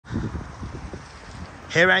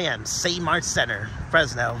Here I am, Save Mart Center,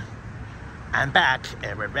 Fresno. I'm back,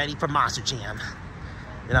 and we're ready for Monster Jam.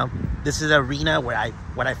 You know, this is the arena where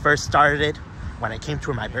when I first started, when I came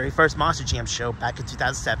to my very first Monster Jam show back in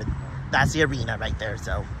 2007. That's the arena right there.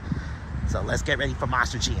 So let's get ready for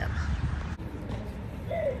Monster Jam.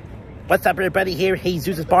 What's up, everybody? Here,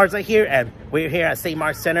 Jesus Barza here, and we're here at Save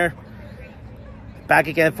Mart Center. Back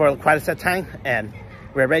again for quite a set time, and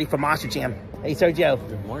we're ready for Monster Jam. Hey, Sergio.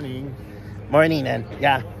 Good morning. Morning, and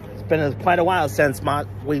yeah, it's been quite a while since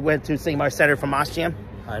we went to Save Mart Center for Monster Jam.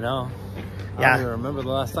 I know. Yeah. I don't even remember the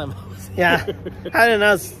last time I was here. Yeah. I don't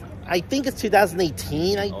know. I think it's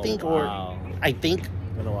 2018, I think. Wow. Or I think.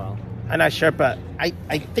 Been a while. I'm not sure, but I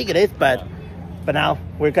think it is, but now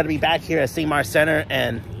we're going to be back here at Save Mart Center,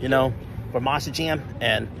 and, you know, for Monster Jam,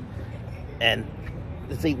 and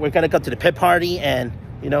let's see, we're going to go to the pit party and,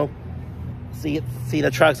 you know, see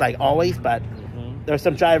the trucks like always, but there's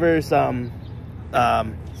some drivers, some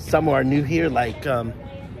who are new here, like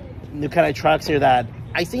new kind of trucks here that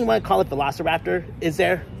I seen one call it Velociraptor is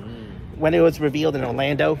there when it was revealed in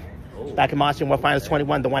Orlando back in Monster Jam Finals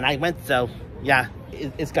 21, the one I went, so yeah,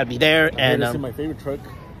 it's got to be there. And this is my favorite truck.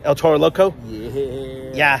 El Toro Loco.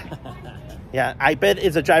 Yeah. Yeah. I bet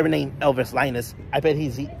it's a driver named Elvis Linus. I bet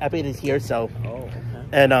he's here. So,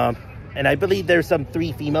 and I believe there's some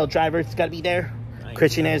 3 female drivers got to be there. Nice.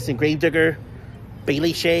 Christian Anderson, Gravedigger,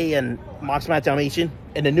 Bailey Shea, and Moxmat Dalmatian,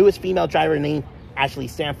 and the newest female driver named Ashley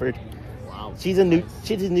Stanford. Wow. She's a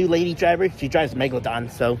new lady driver. She drives Megalodon.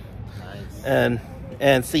 So, nice.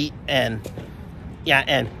 and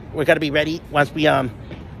we're gonna be ready once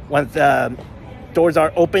doors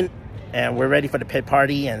are open, and we're ready for the pit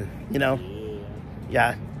party, and you know,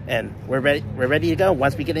 yeah, and we're ready to go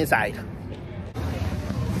once we get inside.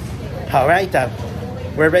 All right,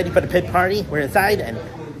 we're ready for the pit party. We're inside, and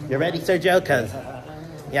you're ready, Sergio? Because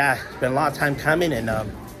yeah, it's been a long time coming, and it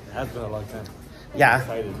has been a long time. Yeah, I'm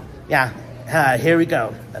excited. Yeah. Here we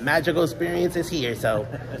go. The magical experience is here. So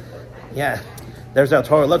yeah, there's El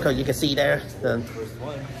Toro Loco. You can see there.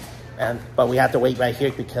 But we have to wait right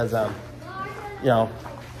here because you know,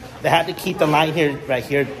 they had to keep the line here right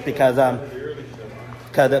here because the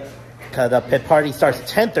pit party starts at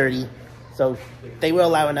 10:30, so they were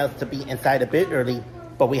allowing us to be inside a bit early,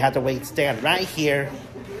 but we had to stand right here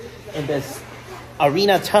in this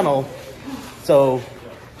arena tunnel, so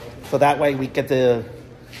that way we get to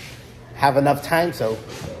have enough time so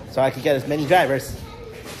I could get as many drivers.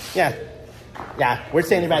 Yeah, we're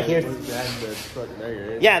standing right here.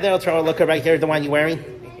 Yeah, the El Toro Loco right here, the one you're wearing.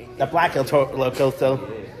 The black El Toro Loco, so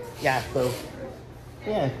yeah,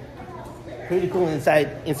 pretty cool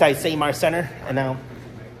inside Save Mart Center, and now,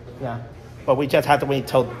 yeah, but we just have to wait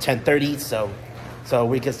until 10:30, so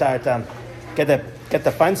we can start get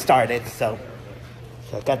the fun started. So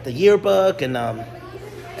I got the yearbook and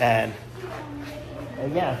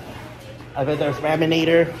yeah, I bet there's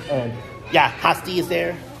Raminator, and yeah, Hosty is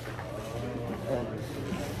there.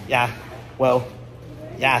 Yeah, well,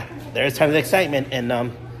 yeah, there's tons of excitement,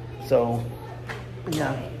 and so,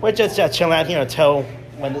 yeah, we're just chilling out here until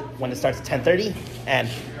when it starts at 10:30, and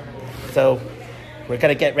so we're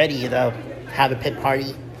gonna get ready to have a pit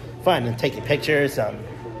party, fun, and taking pictures,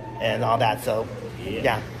 and all that. So,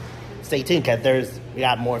 yeah, stay tuned, cause we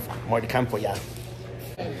got more to come for ya.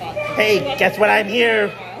 Hey, guess what? I'm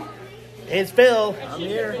here. It's Phil. I'm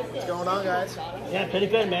here. What's going on, guys? Yeah, pretty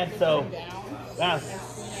good, man. So, wow,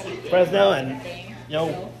 Fresno, and you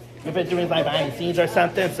know, we've been doing like behind the scenes or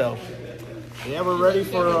something, so. Yeah, we're ready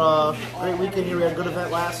for a great weekend here. We had a good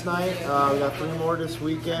event last night. We got 3 more this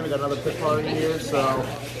weekend. We got another pit party here, so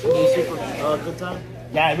it's going to be a super good time.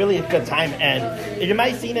 Yeah, really a good time. And you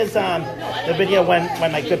might have seen this, the video when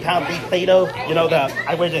my good pal Lee Plato, you know,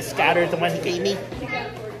 I wear the scatter, the one he gave me.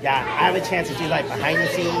 Yeah, I have a chance to do like behind the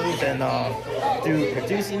scenes and through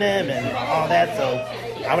producing them and all that. So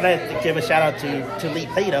I would like to give a shout out to Lee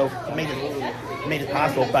Plato. He made it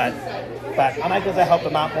possible, but I might go to help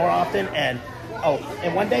him out more often. And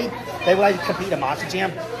one day they would like to compete at Monster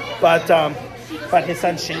Jam, but his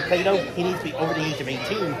son Shane Plato, he needs to be over the age of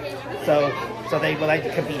 18, so they would like to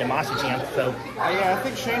compete at Monster Jam. So yeah, I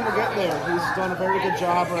think Shane will get there. He's done a very good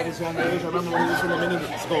job at his young age. I remember when he was in the mini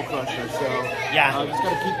Skull Crusher. So yeah, just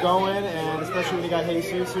got to keep going, and especially when you got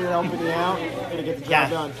Jesus here helping you out, you're gonna get the job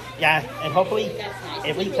done. Yeah, and hopefully,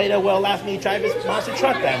 if Lee Plato will allow me to drive his monster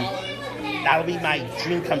truck, then that'll be my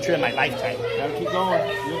dream come true in my lifetime. Gotta keep going.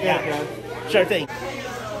 You'll get it, man. Sure thing.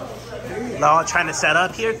 We're all trying to set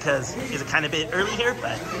up here because it's kind of a bit early here,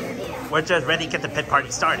 but we're just ready to get the pit party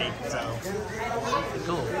started. So,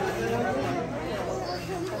 cool.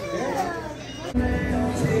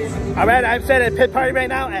 All right, I'm set at pit party right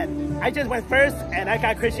now, and I just went first, and I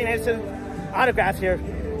got Christian Anderson autographs here.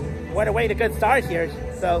 What a way to good start here.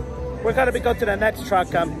 So we're gonna go to the next truck.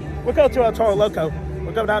 We'll go to El Toro Loco.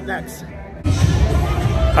 We're going up next.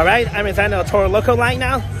 All right, I'm inside the El Toro Loco line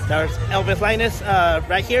now. There's Elvis Linus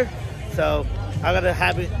right here. So I'm gonna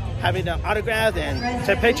having the autograph and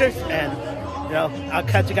take pictures, and you know, I'll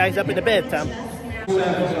catch you guys up in a bit.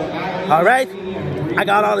 All right, I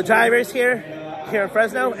got all the drivers here in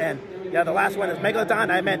Fresno, and yeah, the last one is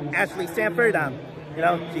Megalodon. I met Ashley Sanford. You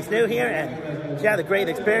know, she's new here, and she had a great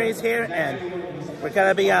experience here, and we're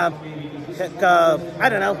gonna be I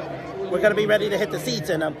don't know, we're gonna be ready to hit the seats.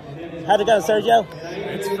 And how'd it go, Sergio?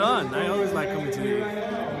 It's fun. I always like coming to the.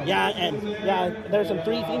 Yeah, and yeah, there's some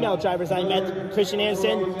 3 female drivers I met: Christian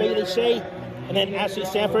Anderson, Bailey Shea, and then Ashley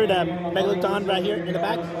Sanford, Megalodon right here in the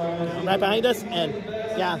back, right behind us. And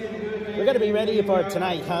yeah, we're gonna be ready for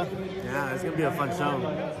tonight, huh? Yeah, it's gonna be a fun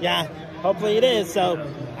show. Yeah, hopefully it is. So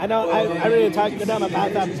I know I really talked to them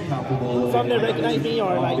about some that recognize me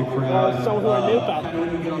or like some who are new, but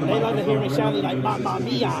they love to hear me shouting like "Mamma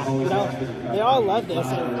Mia!" You know, they all love this,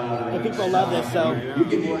 and people love this. So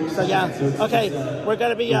yeah, okay, we're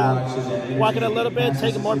gonna be walking a little bit,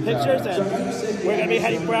 taking more pictures, and we're gonna be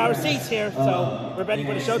heading for our seats here. So we're ready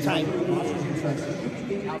for the showtime.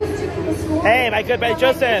 Hey, my good buddy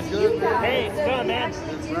Joseph. Hey, it's good, man.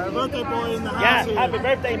 Birthday boy in the house. Yeah, here. happy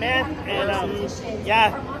birthday, man. And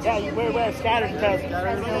yeah, you wear scattered because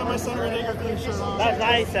My son Renee got the shirt on. that's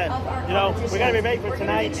nice. And you know, we're gonna be ready for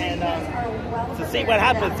tonight and to see what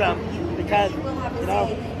happens. Because you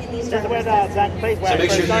know, this is where that place where So I make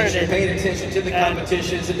first sure started. you're paying attention to the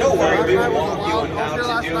competitions, and don't worry, we will walk you on how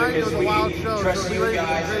to do it because we trust you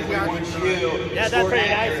guys and we want you. Yeah, that's pretty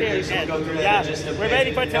nice here. And yeah, we're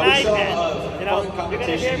ready for tonight. And you know, you're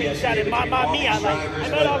gonna hear me shouting "Mamma Mia!" Like I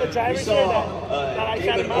met all the drivers here that I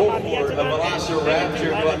shouted "Mamma Mia!" to them.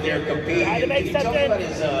 Velociraptor up there competing. I had to make something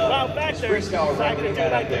wow factor so I could do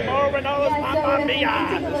like the Moro Ronaldo's "Mamma Mia!"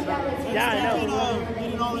 Yeah, I know.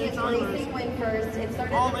 Meeting all the drivers.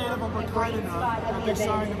 All 8 of them were kind enough that they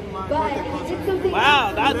signed my birthday present.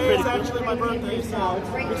 Wow, that's Today pretty is cool. actually my birthday, so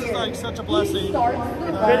this is like such a blessing. It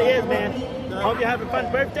really is, man. Hope you have a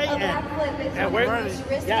fun birthday, and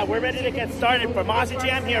we're ready to get started for Mossy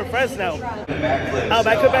Jam here in Fresno. Oh,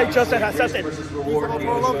 my good buddy Joseph has something.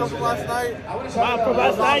 Local from last night. Wow, from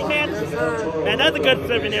last night, man. Man, that's a good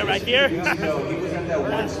souvenir right here.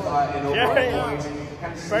 Yeah.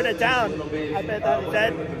 Burn it down. I bet that is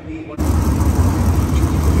dead.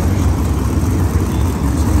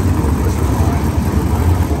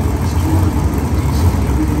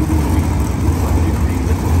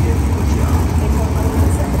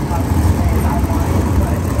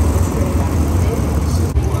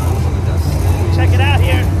 Check it out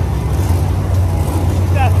here.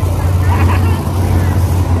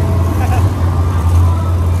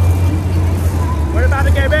 We're about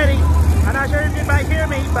to get ready. I'm not sure if you might hear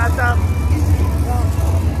me, but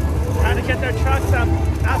trying to get their trucks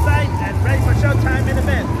outside and ready for showtime in a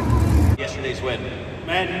bit. Yesterday's win.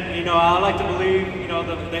 Man, you know, I like to believe, you know,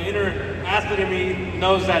 the inner athlete in me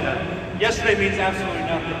knows that yesterday means absolutely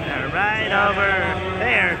nothing. Right over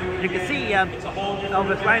there, you can see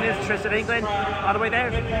Elvis Linus, Tristan England, all the way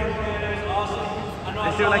there.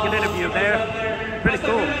 Let's do like an interview there. Pretty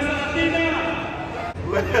cool.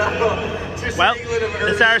 Well,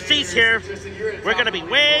 it's our seats here. We're gonna be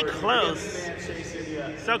way close.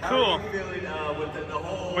 So cool.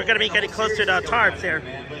 We're gonna be getting close to the tarps here.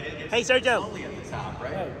 Hey Sergio, you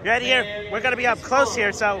ready here? We're gonna be up close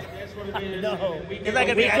here, so no, it's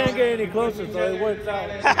like we can't get any closer, so it works out.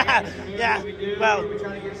 Yeah, well,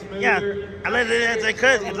 yeah, I let it as I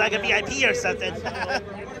could. It's like a VIP or something.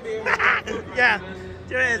 Yeah,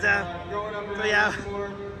 there is. So yeah,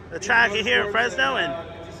 the track here in Fresno, and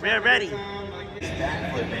we're ready.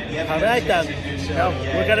 All right,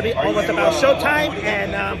 we're gonna be almost about showtime,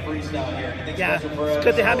 and yeah, it's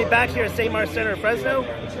good to have me back here at Save Mart Center in Fresno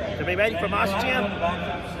to be ready for Mosh Jam.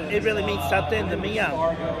 It really means something to me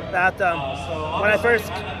that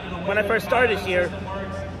when I first started here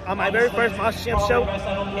on my very first Mosh Jam show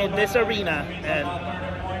in this arena,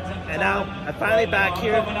 and now I'm finally back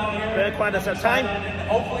here. Been quite some time,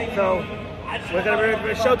 so we're gonna be ready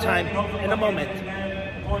for showtime in a moment.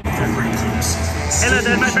 Hello,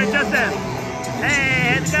 there's my friend Justin.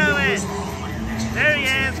 Hey, how's it going? There he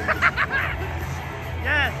is.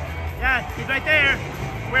 Yeah, he's right there.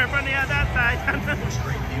 We're from the other side.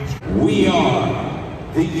 We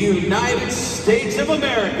are the United States of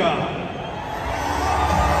America.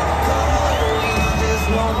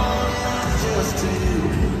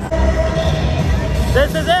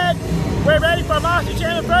 This is it. We're ready for Monster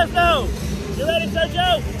Jam in Fresno. You ready,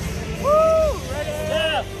 Sergio? Woo! Ready?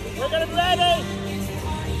 Yeah, we're gonna be ready.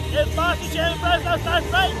 It's Monster Jam in Fresno starts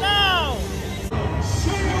right now.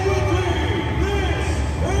 Say it with me. This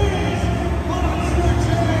is Monster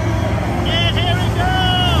Jam. And here we go.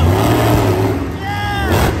 Yeah.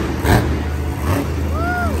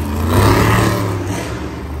 Woo!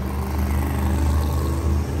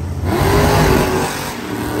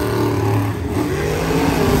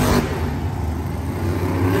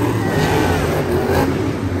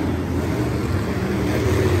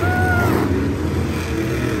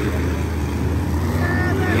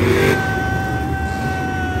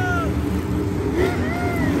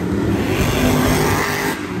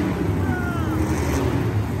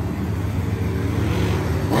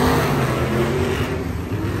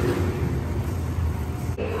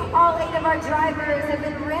 All 8 of our drivers have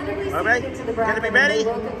been randomly seated into the bracket. Gonna be ready?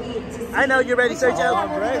 I know you're ready, Sergio.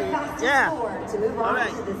 I'm ready. Yeah. To move on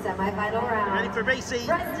to the semifinal round. Ready for racing?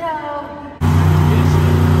 Fresno.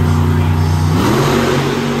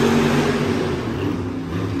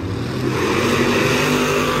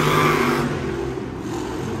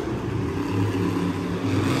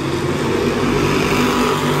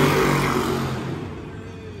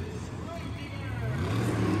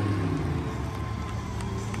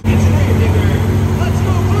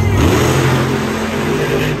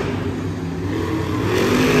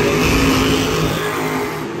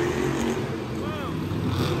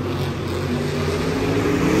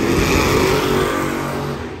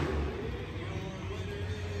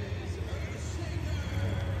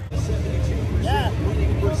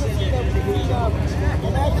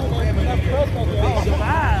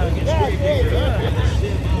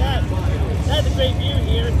 That's a great view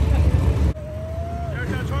here.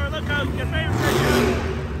 There's our Toro Loco, your favorite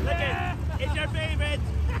Sergio. Look at, it's your favorite.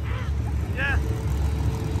 Yeah.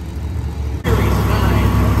 Series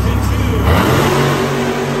 9-2.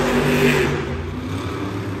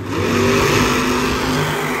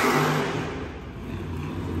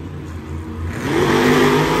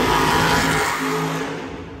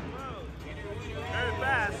 Very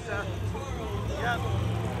fast. Yep.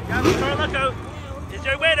 Got the Toro Loco. Is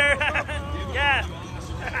your winner. Yeah.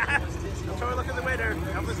 The Toro Loco the winner.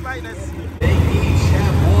 Elvis Lightness. They each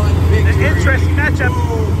have one victory. An interesting matchup.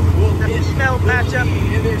 The female matchup.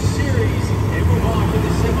 In their series and move on to the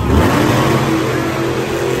semifinals.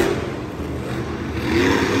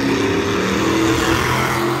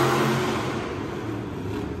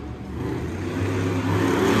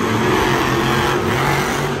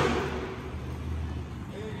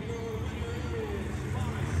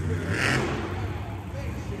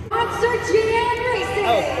 Monster Jam Racing.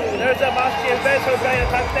 Oh, there's a Monster Jam bench who's right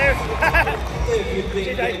up there. If you think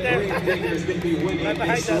She's right there. Green Digger is going to be winning Right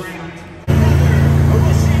behind this us. round, or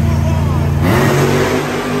will she move on?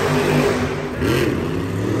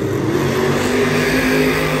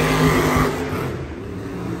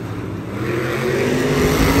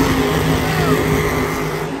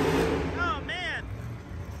 Oh man,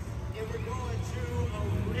 And we're going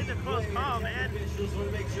to it's a close call, man. officials want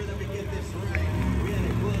to make sure that we get this right. We had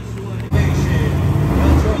a close one.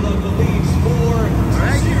 El Toro Loco leads 4-0.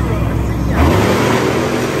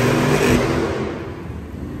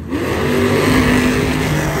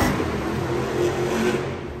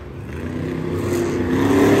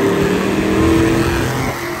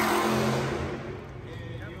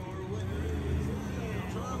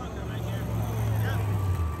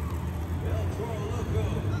 El Toro Loco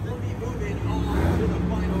will be moving on to the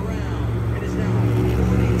final round. It is now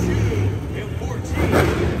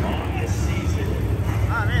 42-14 on this season.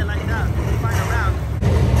 Oh man, like that. Final round.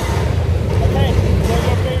 Okay, so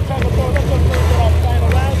your favorite type of Toro Loco for the final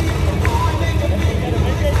round.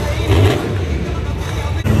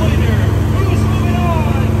 Winner, who's moving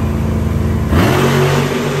on?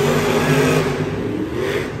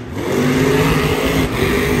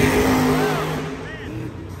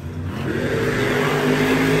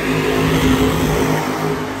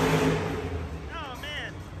 Oh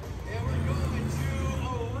man. And we're going to a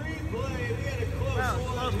replay. We had a close Well,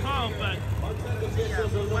 one. close call, but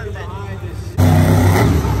Officials are looking behind this.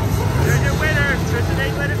 there's your winner. There's the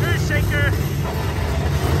 8-letter Earth Shaker.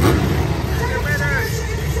 There's your winner.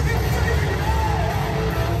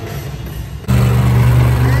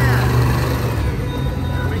 Yeah.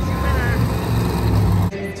 Racing winner.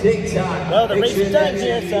 TikTok. Well, the race is done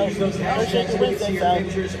here, so Earth Shaker wins it.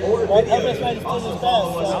 So, well, Elvis might have done his best.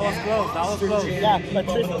 So. That was close. That was close. Yeah, but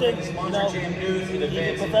Tristan, you know, he's a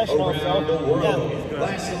professional, so yeah.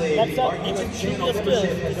 Next up, it was trivia skills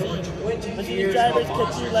to see the drivers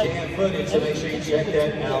could do like everything. Check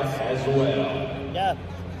that out as well. Yeah,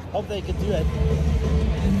 Hope they can do it.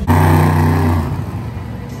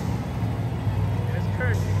 There's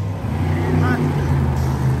Kurt.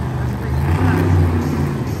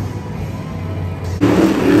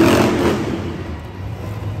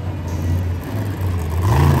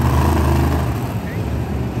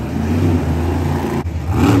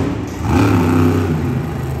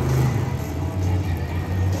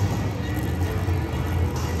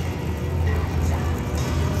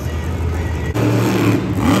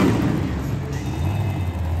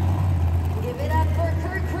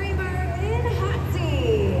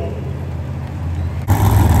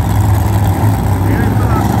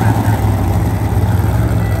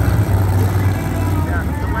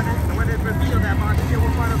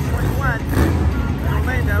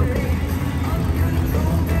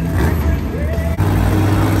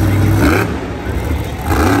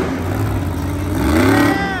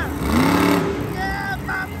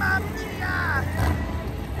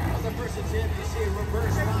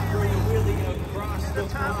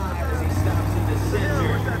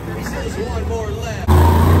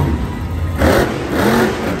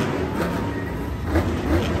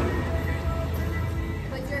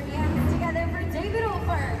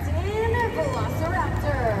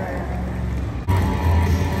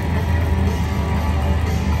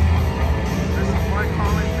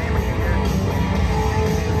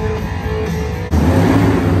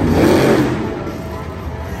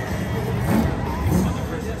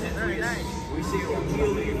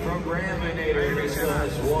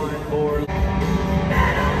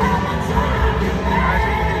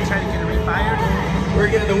 We're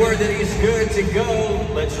getting the word that he's good to go.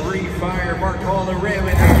 Let's refire Mark Hall, the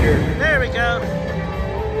Raminator. There we go.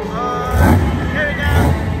 There we go.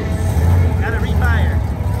 Gotta refire.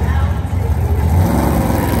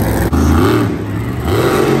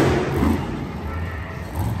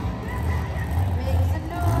 Make some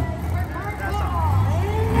noise for Mark Hall.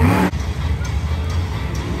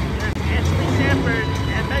 There's Ashley Sanford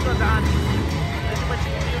and Megalodon. This is what you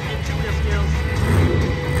can do in two-wheel skills.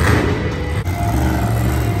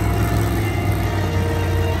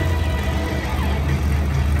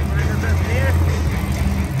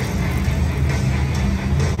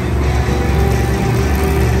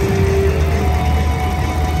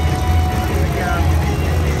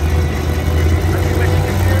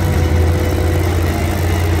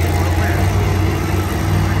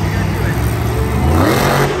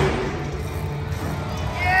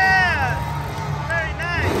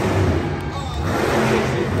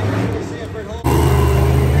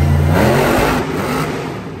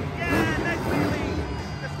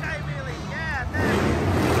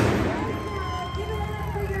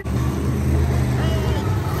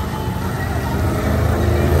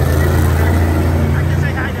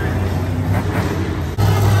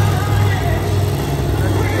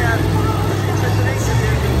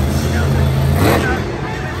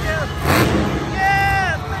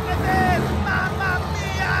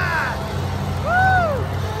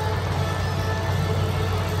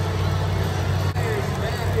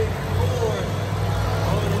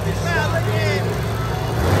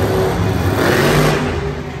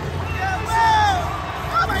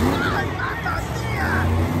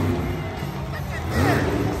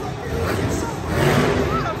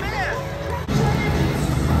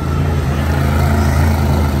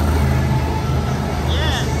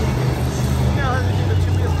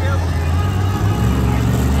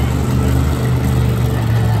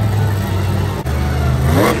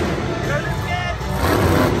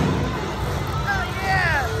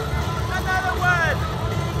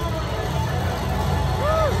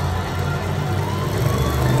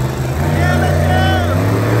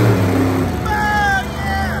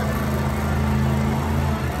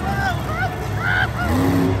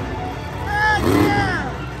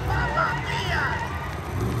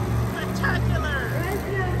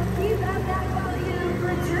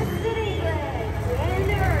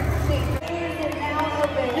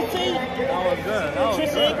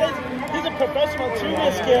 He's a professional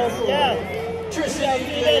two-wheel skills. Yeah. Tristan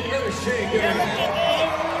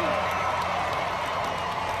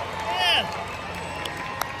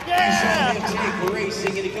Yeah.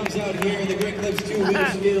 Racing, and he comes out here in the Great Clips two-wheel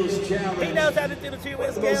skills challenge. He knows how to do the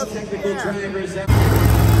two-wheel skills. Most technical drivers out.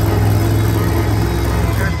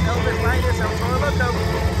 Elvis Linus, El Toro Loco.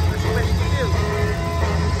 Let's see what he can do.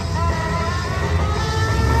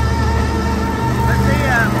 Let's see,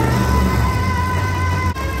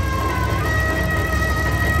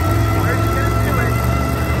 where's he gonna do it?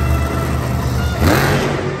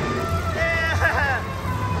 Yeah!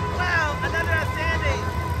 Wow, another outstanding.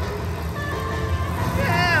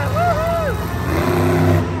 Yeah, woohoo!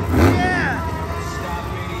 Yeah!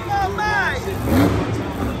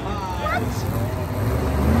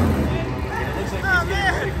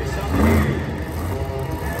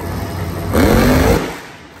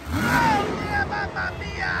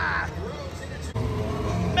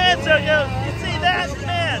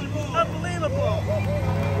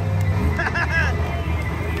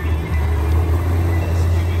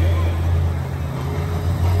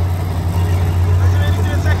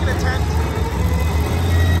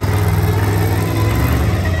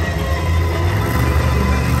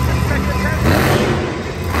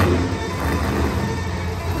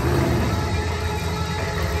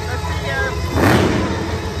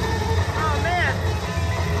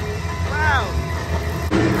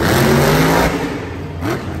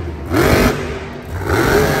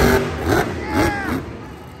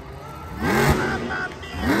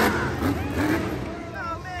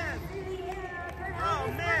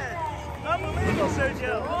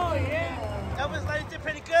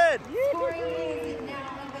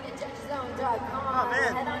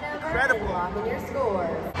 Incredible. Your score.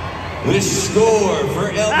 The score for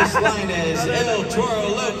Elvis Linus El Toro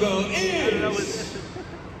Loco is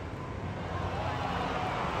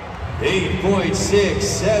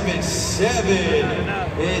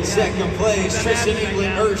 8.677. In second place, Tristan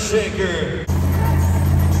England Earthshaker.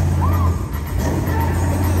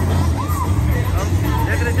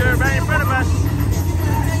 They're gonna do it right in front of us.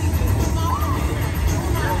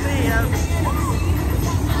 Let's see him.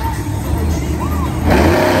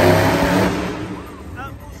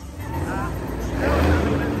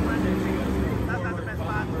 That's not the best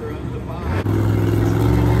spot.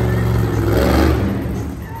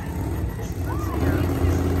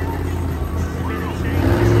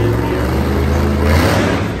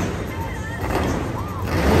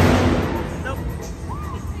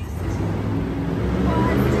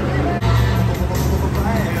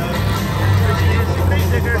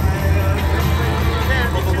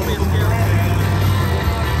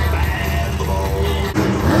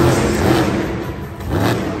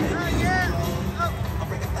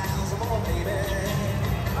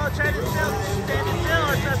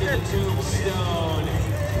 Tombstone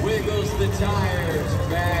wiggles the tires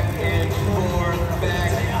back and forth,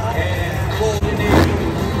 back and holding it.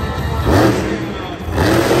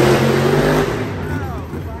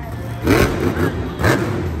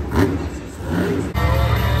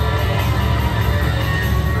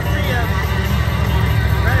 See ya.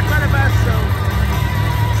 Right in front of us, so.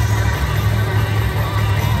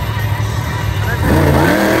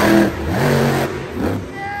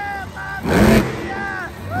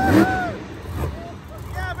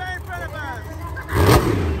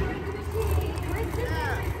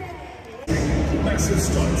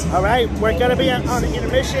 All right, we're gonna be on the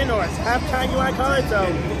intermission, or halftime, you want to call it. So,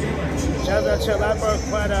 shout out to Lab for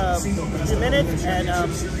quite a few minutes, and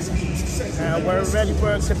we're ready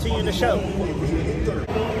for continuing the show.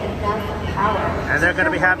 And they're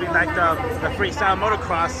gonna be having like the freestyle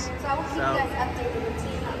motocross. So,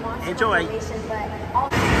 enjoy.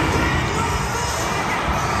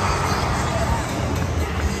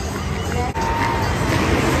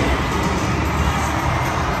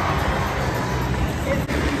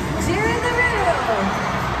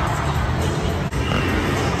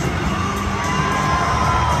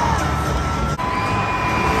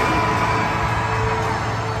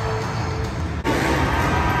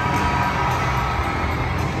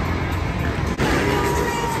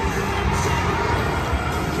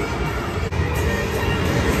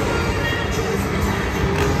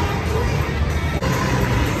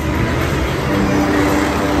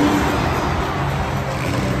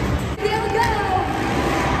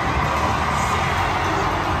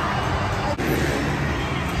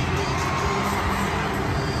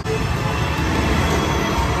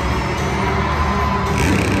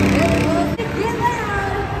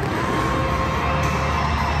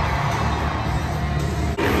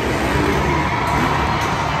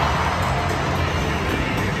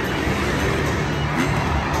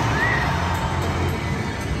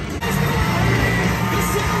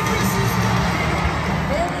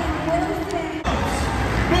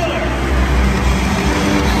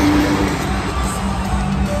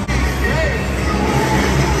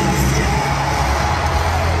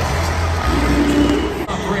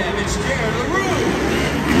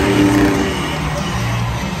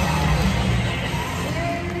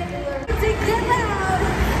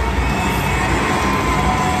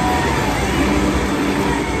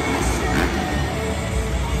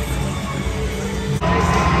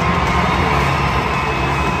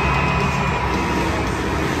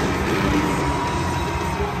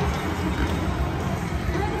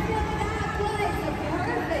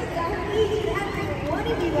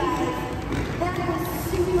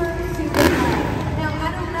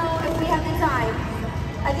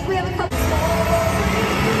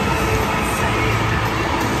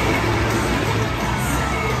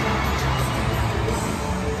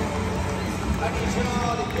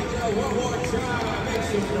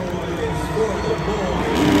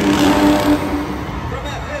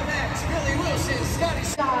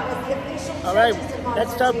 All right,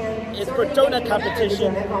 next up is for donut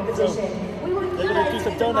competition. So they're gonna do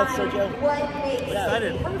some donuts, Sergio. Yeah,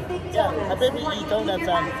 excited. Yeah, I bet we eat donuts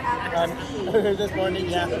on this morning.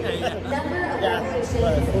 Yeah, yeah.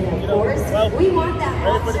 But, you know, well, ready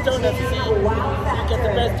for the donuts to see who get the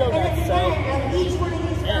best donuts. So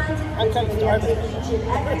yeah, I'm kind of starving.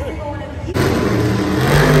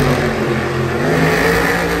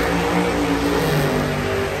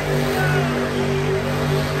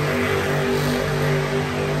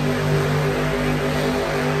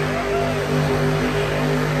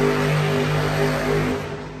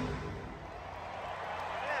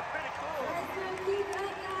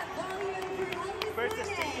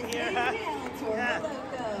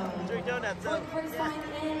 donuts. For the first time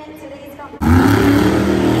in today's competition.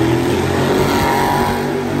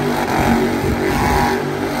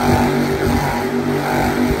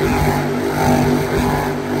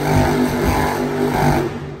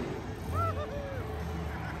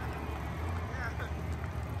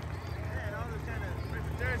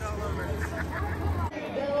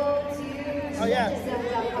 Oh yeah,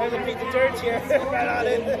 there's a piece of dirt here, right on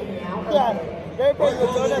it. Yeah, very pretty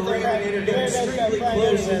with donuts like that. Extremely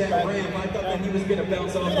close to that ramp. I thought that he was going to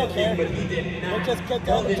bounce off the thing, but he did not. Just kept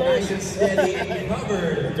Held on it the nice and steady and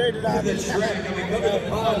covered dirt it out. the track. I mean, covered the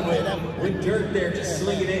pond with dirt there, just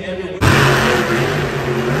slinging it everywhere.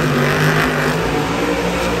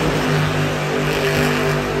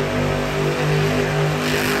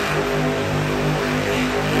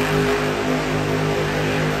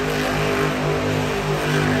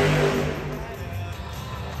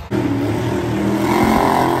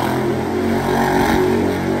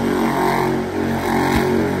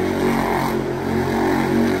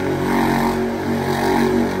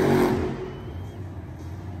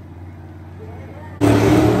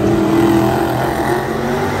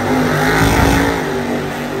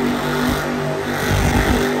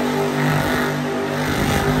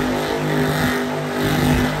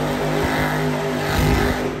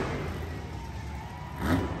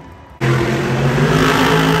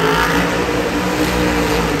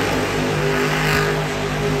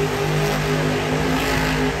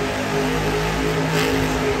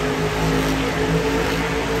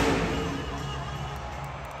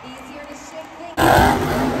 Easier to shake things.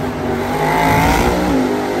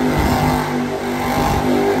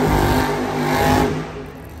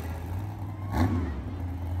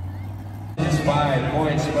 Just 5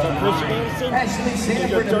 points behind. Ashley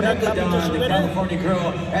Sanford of Methodon, the California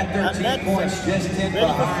girl, at 13 points, just 10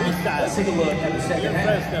 behind. Let's take a look at the second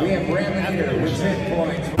half. We have Brandon here with 10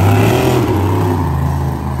 points. All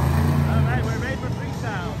right, we're ready for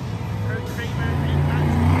freestyle. Kurt Kramer and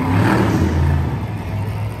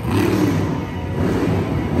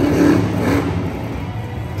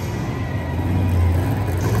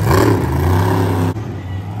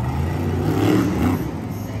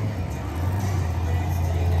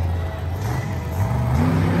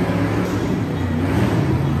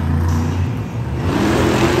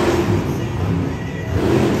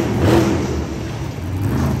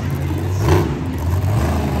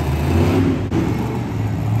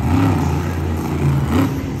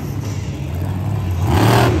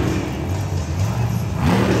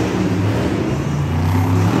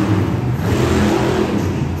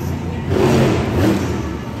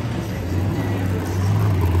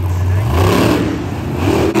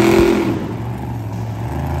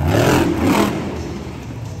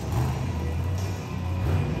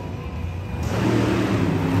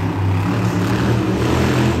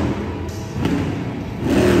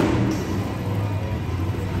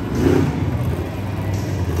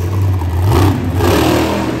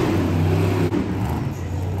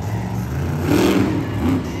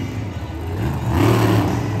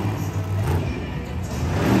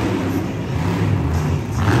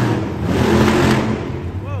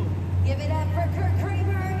Give it up for Kurt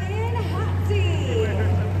Kramer in hot seat.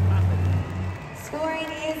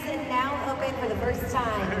 Scoring is now open for the first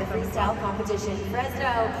time in the freestyle competition.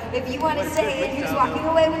 Fresno, if you want to stay in, who's walking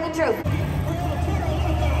away with the trophy?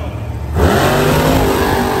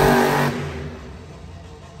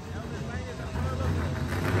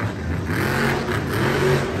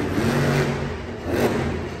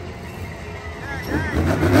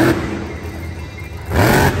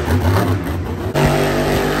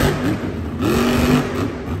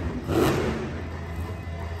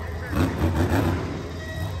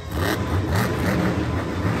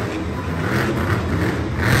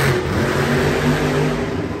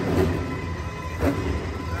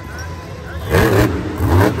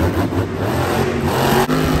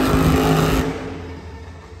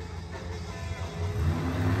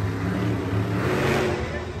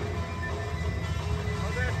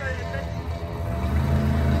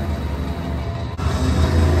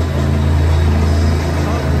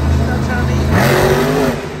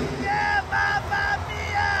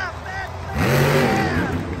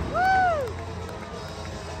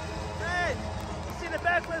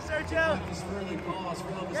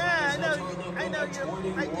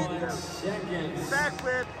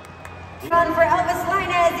 Backflip. Run for Elvis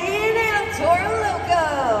Linez in El Toro Loco.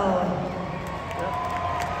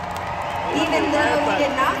 Even though he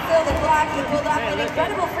did not fill the clock, he pulled off an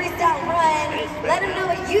incredible freestyle run. Let him know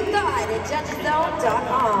what you thought at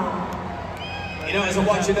judgeszone.com. You know, as I'm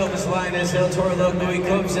watching Elvis Linez, El Toro Loco, he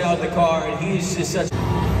comes out of the car and he's just such. No,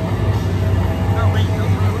 wait, no,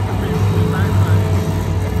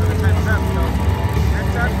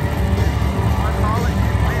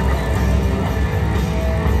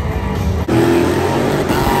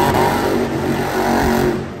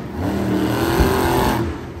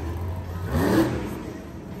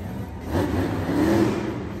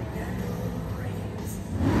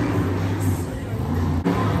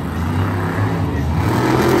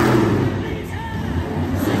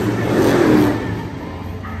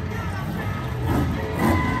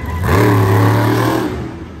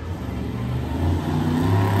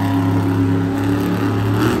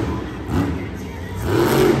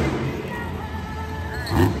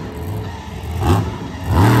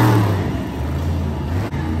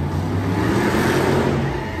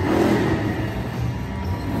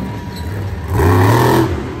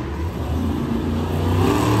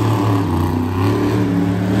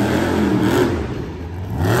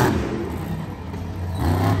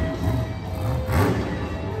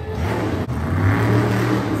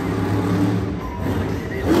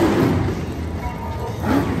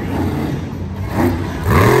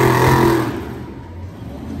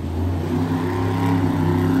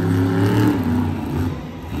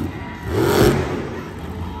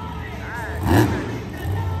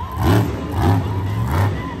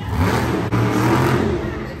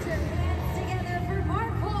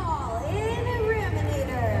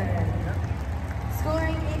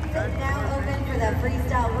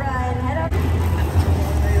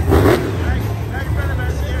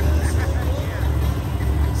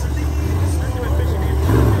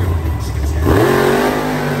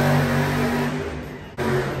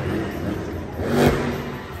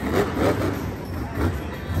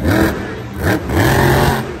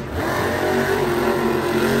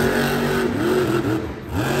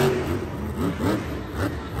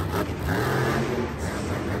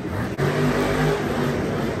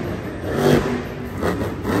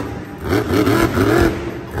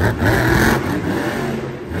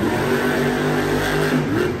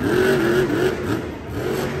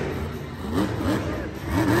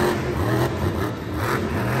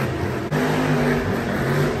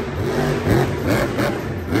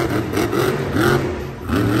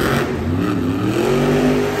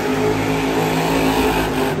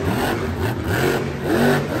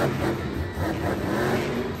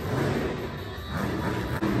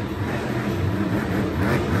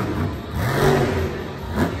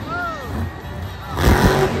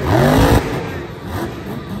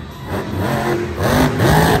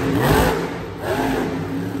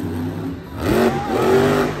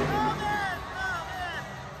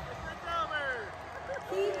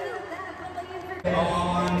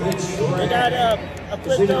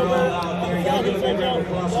 switch Consider over. all out there. Y'all give a big round of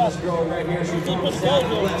applause for this girl right here. She's on the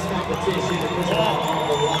Southwest competition to put it on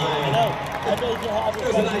the line.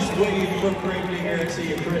 There's a nice wave from Brittany here to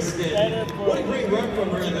you, Kristen. What a great run from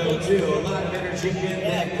her, though, too. A lot of energy in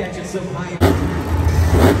that, catching some high.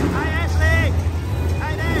 Hi, Ashley.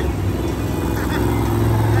 Hi, Dad.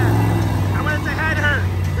 I want to say hi to her.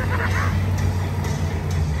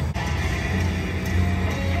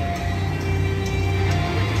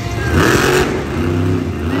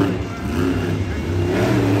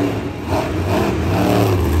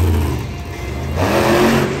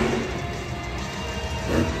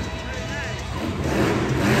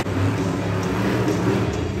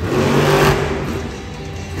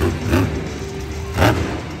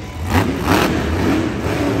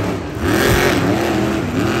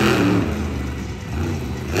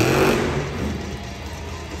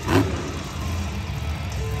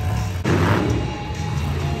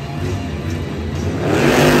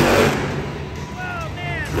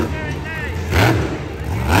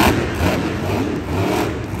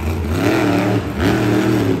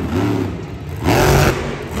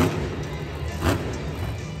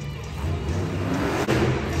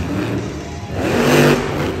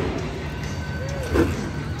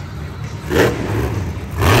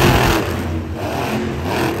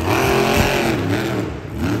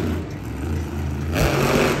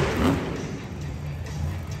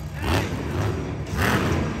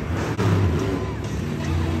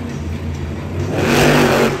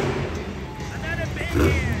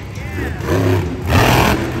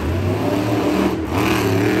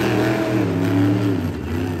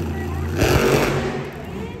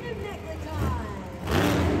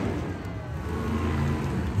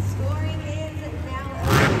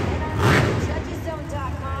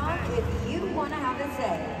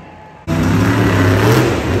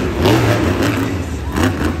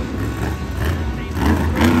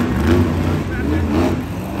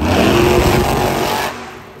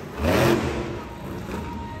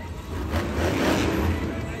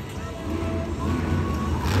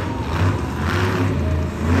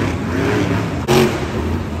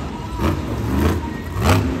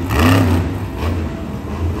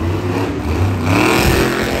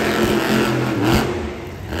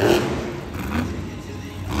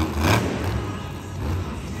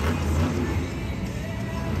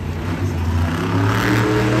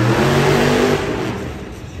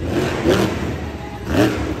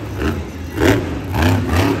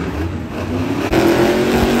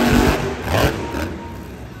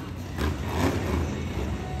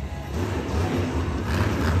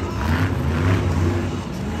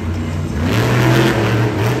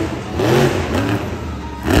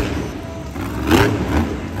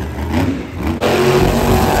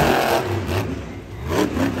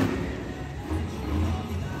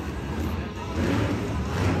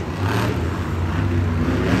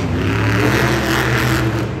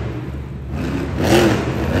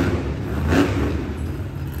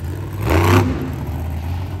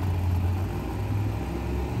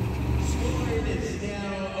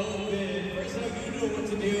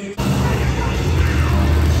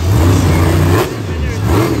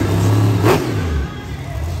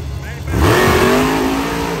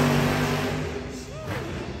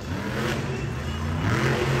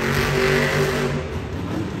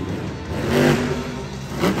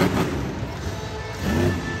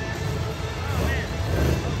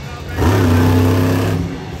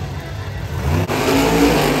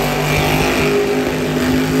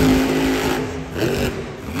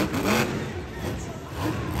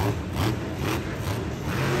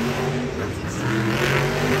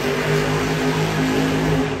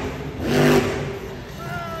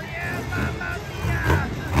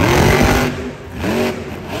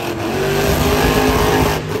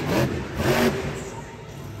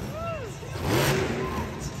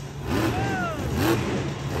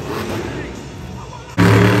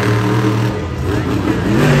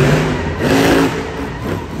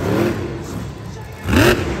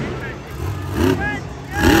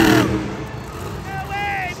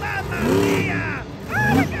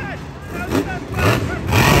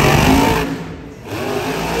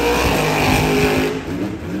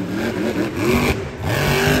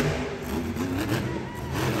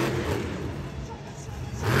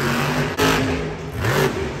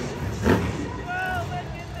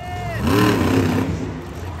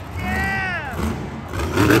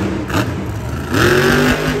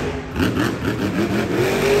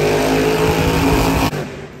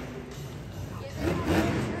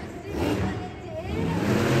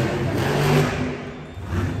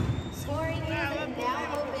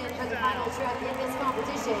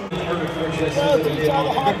 Well, did you try the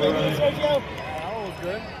hot menu, Sergio? That was good.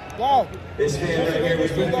 Yeah. This man right here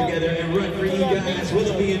was putting together a run for you guys. Will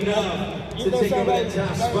it be enough to take over that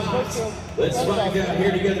top spot? Let's find out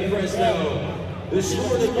here together, Fresno. The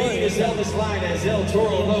score to beat is on this line as El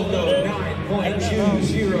Toro Loco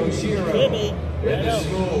 9.200. And the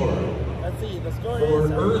score Let's see. The score for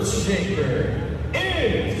is. Earthshaker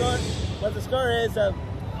is. What the score is? Oh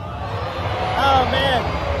man.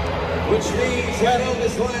 Which means that on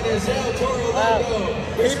this line is El Toro Loco.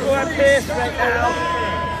 People are pissed right now.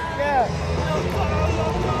 Yeah.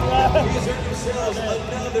 These are themselves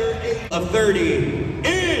another 8 of 30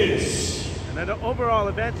 is. And then the overall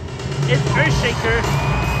event is Earthshaker.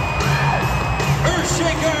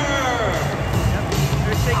 Earthshaker!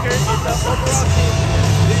 Earthshaker is the overall team.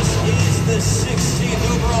 This is the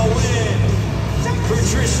 16th overall win for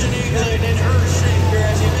Tristan England and Earthshaker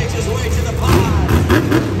as he makes his way to the pod.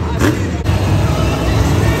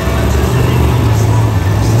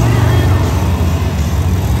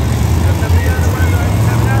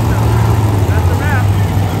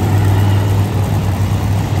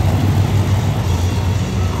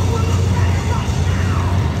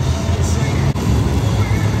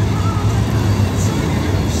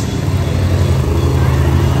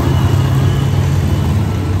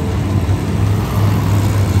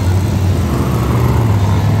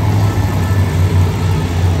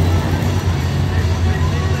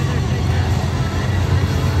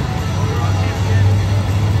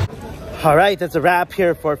 All right, that's a wrap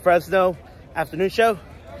here for Fresno afternoon show.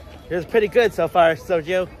 It was pretty good so far,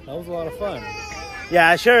 Sergio. That was a lot of fun.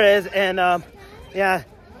 Yeah, it sure is. And yeah,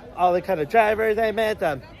 all the kind of drivers I met,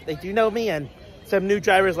 they do know me, and some new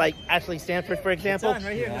drivers like Ashley Stanford, for example. Right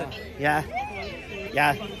here. Yeah,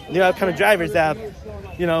 new upcoming drivers,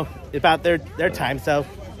 you know, about their time. So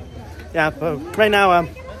yeah, but right now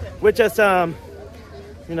we're just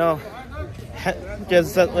you know,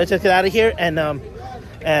 let's just get out of here and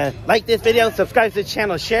like this video, subscribe to the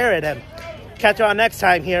channel, share it, and catch you all next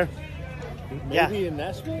time here. Maybe in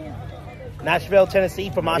Nashville? Nashville,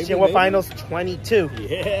 Tennessee for Osceola Finals 22.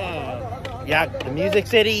 Yeah. The Music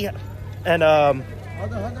City and all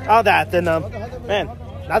that. And man,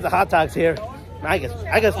 lots of hot dogs here. I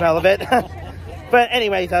can smell a bit. But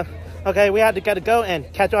anyways, okay, we gotta go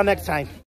and catch you all next time.